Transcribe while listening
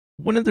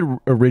One of the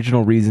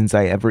original reasons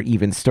I ever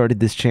even started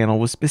this channel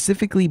was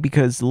specifically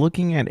because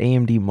looking at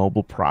AMD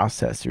mobile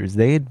processors,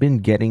 they had been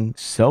getting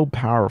so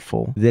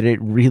powerful that it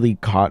really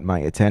caught my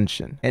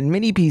attention. And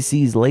mini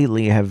PCs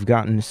lately have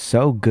gotten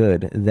so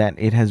good that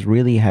it has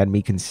really had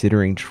me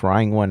considering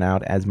trying one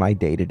out as my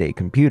day-to-day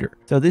computer.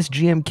 So this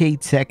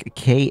GMKtec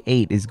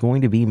K8 is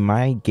going to be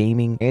my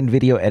gaming and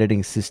video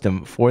editing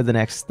system for the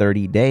next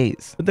 30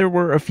 days. But there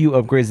were a few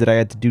upgrades that I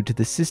had to do to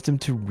the system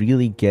to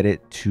really get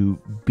it to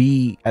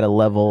be at a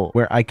level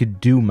where I could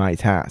do my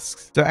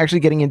tasks. So actually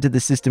getting into the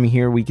system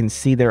here, we can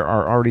see there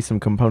are already some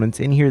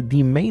components in here.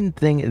 The main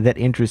thing that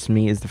interests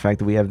me is the fact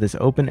that we have this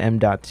open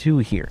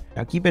M.2 here.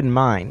 Now keep in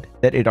mind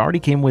that it already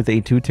came with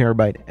a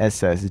 2TB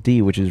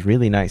SSD, which is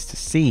really nice to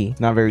see. It's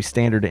not very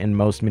standard in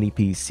most mini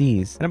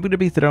PCs. And I'm going to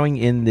be throwing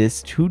in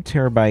this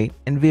 2TB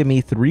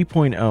NVMe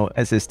 3.0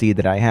 SSD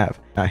that I have.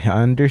 I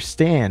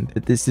understand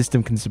that this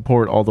system can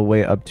support all the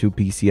way up to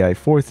PCI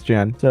 4th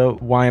gen, so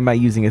why am I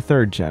using a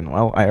 3rd gen?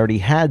 Well, I already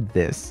had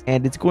this,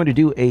 and it's going to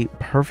do a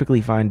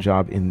perfectly fine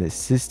job in this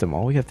system.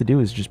 All we have to do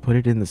is just put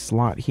it in the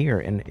slot here,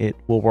 and it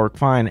will work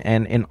fine.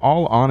 And in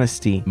all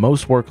honesty,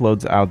 most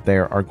workloads out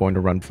there are going to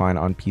run fine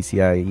on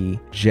PCIe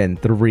Gen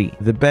 3.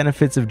 The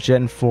benefits of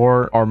Gen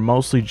 4 are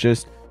mostly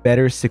just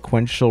better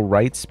sequential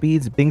write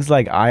speeds. Things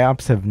like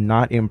IOPS have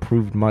not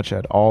improved much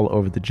at all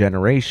over the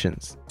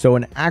generations. So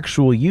in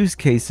actual use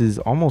cases,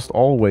 almost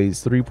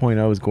always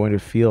 3.0 is going to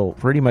feel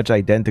pretty much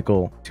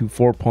identical to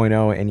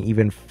 4.0 and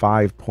even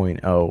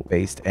 5.0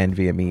 based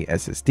NVMe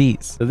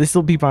SSDs. So this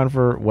will be fine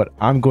for what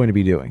I'm going to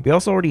be doing. We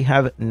also already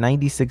have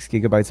 96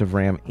 gigabytes of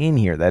RAM in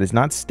here. That is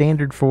not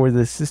standard for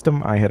this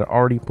system. I had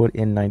already put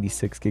in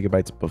 96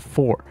 gigabytes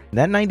before.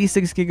 That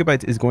 96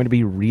 gigabytes is going to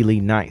be really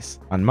nice.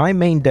 On my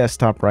main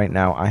desktop right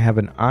now, I have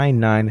an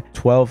i9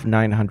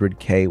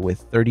 12900K with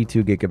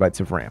 32 gigabytes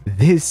of RAM.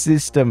 This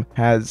system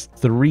has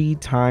 3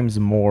 times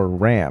more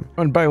RAM.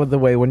 And by the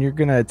way, when you're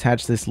going to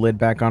attach this lid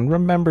back on,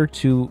 remember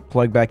to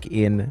plug back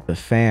in the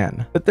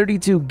fan. But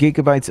 32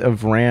 gigabytes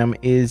of RAM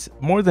is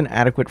more than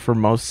adequate for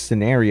most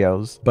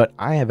scenarios, but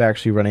I have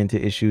actually run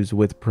into issues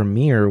with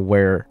Premiere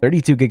where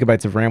 32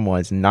 gigabytes of RAM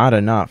was not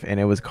enough and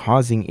it was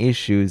causing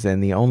issues,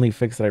 and the only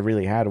fix that I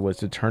really had was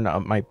to turn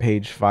up my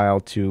page file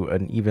to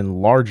an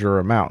even larger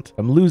amount.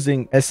 I'm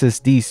losing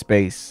SSD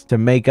space to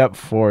make up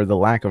for the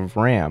lack of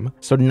RAM.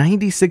 So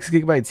 96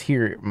 gigabytes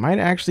here might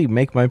actually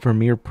make my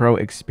Premiere Pro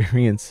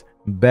experience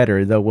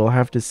better, though we'll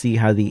have to see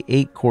how the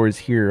 8 cores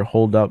here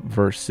hold up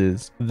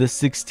versus the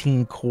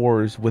 16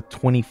 cores with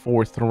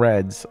 24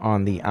 threads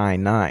on the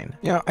i9.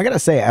 You know, I gotta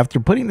say, after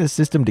putting this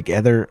system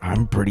together,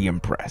 I'm pretty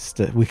impressed.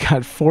 We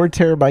got 4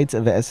 terabytes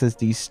of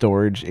SSD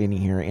storage in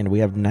here, and we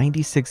have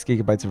 96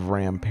 gigabytes of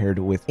RAM paired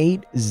with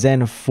 8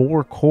 Zen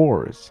 4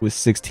 cores with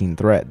 16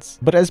 threads.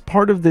 But as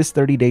part of this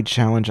 30-day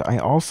challenge, I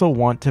also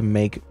want to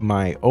make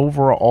my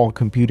overall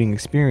computing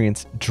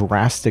experience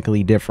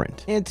drastically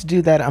different. And to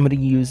do that, I'm going to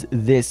use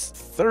this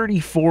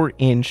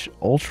 34-inch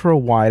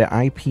ultra-wide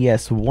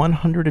IPS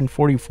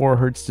 144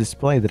 Hz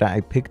display that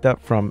I picked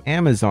up from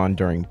Amazon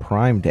during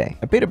Prime Day.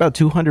 I paid about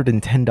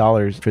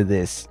 $210 for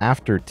this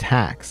after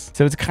tax,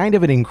 so it's kind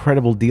of an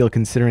incredible deal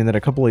considering that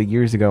a couple of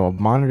years ago a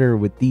monitor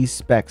with these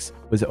specs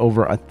was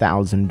over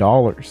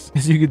 $1,000.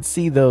 As you can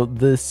see though,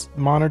 this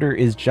monitor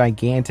is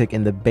gigantic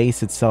and the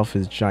base itself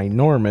is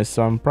ginormous,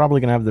 so I'm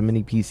probably gonna have the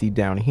mini PC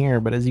down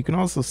here, but as you can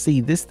also see,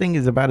 this thing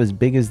is about as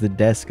big as the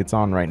desk it's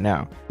on right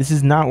now. This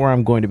is not where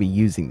I'm going to be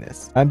using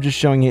this. I'm just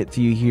showing it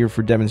to you here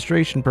for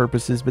demonstration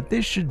purposes, but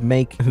this should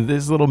make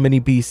this little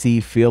mini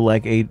PC feel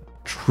like a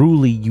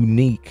truly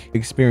unique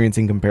experience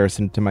in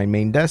comparison to my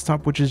main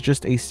desktop, which is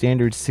just a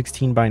standard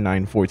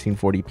 16:9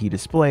 1440p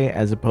display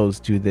as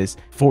opposed to this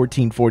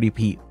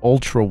 1440p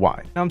ultra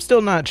wide. Now, I'm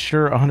still not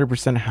sure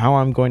 100% how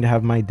I'm going to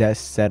have my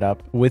desk set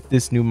up with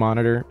this new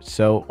monitor,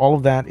 so all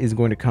of that is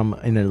going to come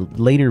in a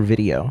later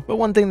video. But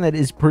one thing that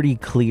is pretty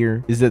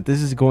clear is that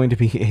this is going to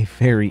be a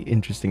very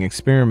interesting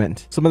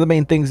experiment. Some of the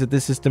main things that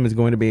this system is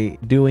going to be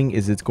doing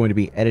is it's going to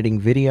be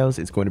editing videos,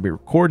 it's going to be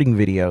recording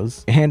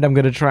videos, and I'm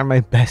going to try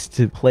my best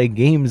to play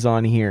games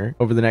on here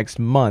over the next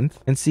month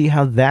and see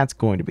how that's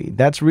going to be.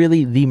 That's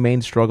really the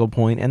main struggle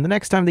point, and the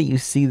next time that you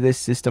see this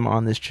system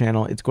on this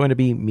channel, it's going to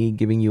be me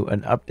giving you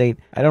an update.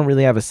 I don't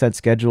really have a set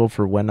schedule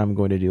for when I'm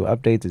going to do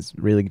updates. It's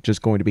really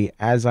just going to be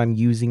as I'm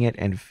using it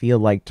and feel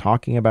like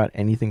talking about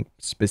anything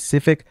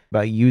specific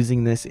about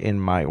using this in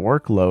my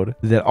workload,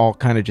 that I'll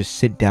kind of just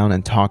sit down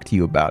and talk to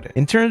you about it.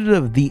 In terms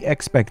of the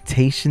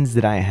expectations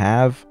that I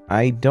have,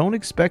 I don't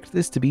expect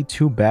this to be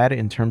too bad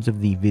in terms of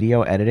the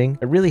video editing.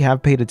 I really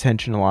have paid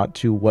attention a lot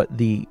to what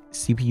the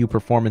CPU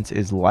performance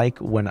is like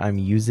when I'm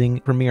using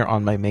Premiere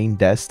on my main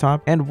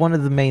desktop, and one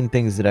of the main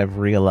things that I've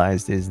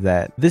realized is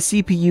that the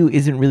CPU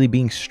isn't really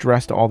being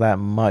stressed all that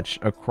much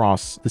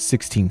across the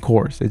 16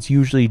 cores. It's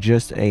usually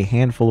just a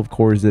handful of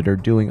cores that are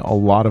doing a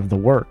lot of the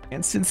work,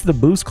 and since the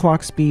boost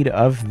clock speed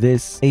of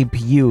this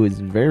APU is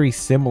very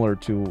similar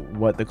to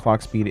what the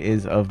clock speed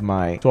is of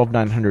my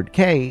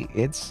 12900K,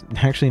 it's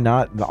actually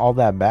not all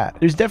that bad.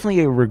 There's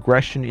definitely a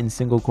regression in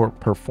single core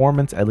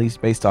performance, at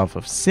least based off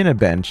of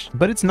Cinebench, bunch,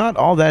 but it's not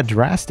all that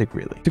drastic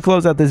really. To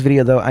close out this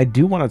video though, I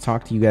do want to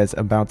talk to you guys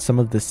about some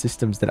of the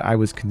systems that I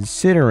was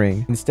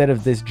considering instead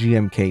of this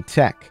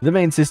GMKtec. The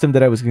main system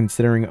that I was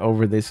considering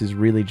over this is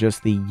really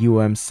just the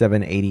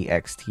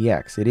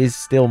UM780XTX. It is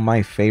still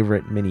my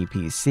favorite mini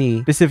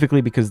PC,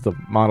 specifically because the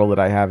model that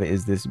I have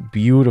is this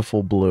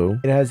beautiful blue.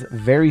 It has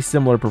very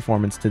similar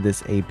performance to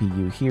this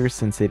APU here,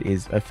 since it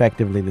is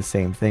effectively the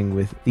same thing,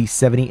 with the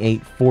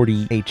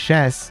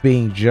 7840HS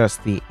being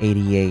just the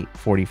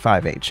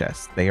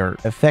 8845HS. They are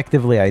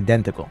effectively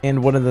identical.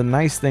 And one of the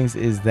nice things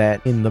is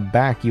that in the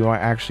back you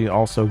actually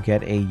also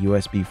get a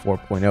USB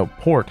 4.0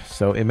 port,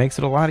 so it makes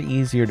it a lot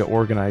easier to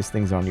organize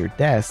things on your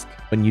desk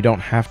when you don't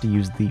have to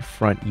use the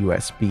front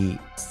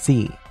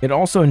USB-C. It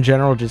also in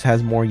general just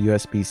has more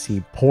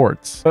USB-C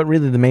ports, but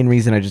really the main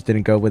reason I just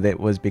didn't go with it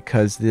was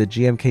because the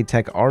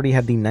GMKtec already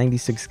had the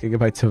 96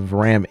 gigabytes of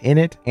RAM in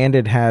it, and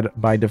it had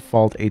by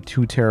default a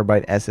 2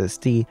 terabyte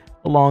SSD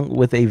along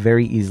with a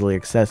very easily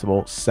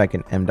accessible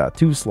second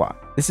M.2 slot.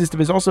 The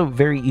system is also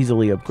very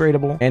easily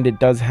upgradable, and it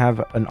does have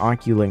an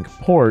Oculink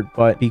port,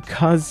 but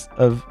because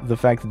of the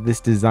fact that this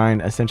design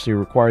essentially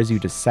requires you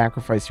to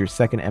sacrifice your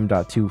second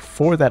M.2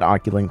 for that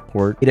Oculink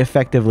port, it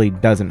effectively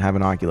doesn't have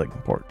an Oculink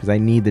port because I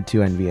need the two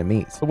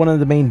NVMe's. So one of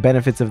the main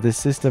benefits of this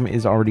system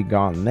is already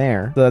gone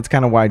there, so that's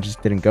kind of why I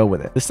just didn't go with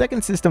it. The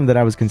second system that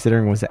I was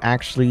considering was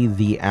actually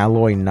the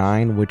Alloy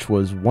 9, which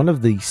was one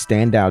of the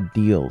standout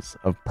deals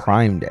of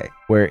Prime Day,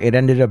 where it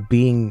ended up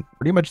being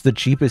pretty much the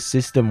cheapest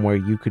system where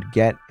you could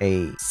get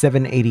a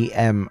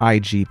 780M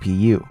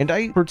iGPU. And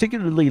I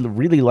particularly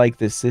really like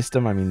this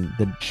system. I mean,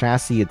 the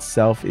chassis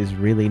itself is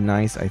really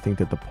nice. I think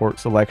that the port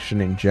selection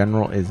in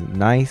general is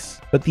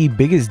nice. But the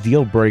biggest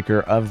deal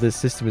breaker of this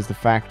system is the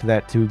fact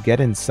that to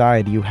get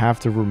inside, you have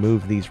to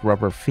remove these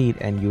rubber feet,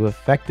 and you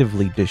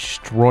effectively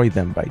destroy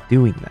them by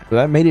doing that. So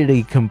that made it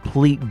a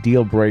complete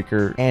deal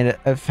breaker, and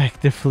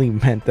effectively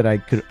meant that I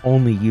could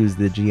only use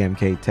the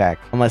GMKtec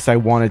unless I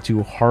wanted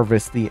to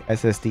harvest the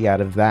SSD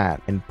out of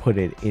that and put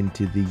it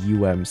into the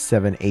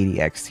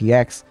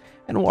UM780XTX.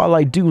 And while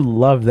I do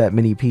love that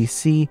mini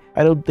PC,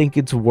 I don't think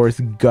it's worth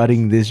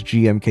gutting this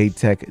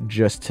GMKtec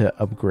just to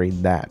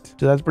upgrade that.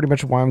 So that's pretty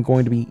much why I'm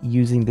going to be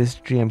using this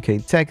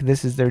GMKtec.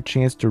 This is their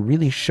chance to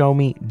really show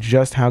me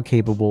just how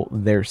capable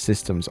their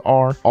systems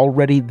are.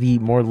 Already the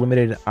more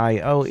limited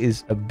I/O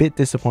is a bit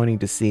disappointing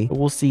to see, but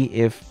we'll see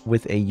if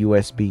with a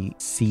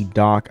USB-C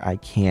dock I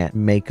can't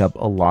make up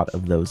a lot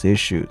of those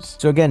issues.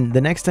 So again,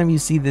 the next time you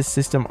see this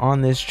system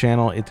on this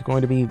channel, it's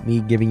going to be me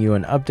giving you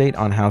an update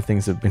on how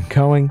things have been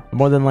going.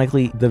 More than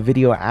likely, the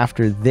video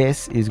after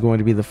this is going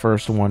to be the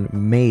first one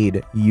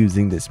made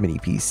using this mini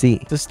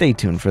PC. So stay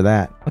tuned for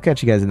that. I'll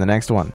catch you guys in the next one.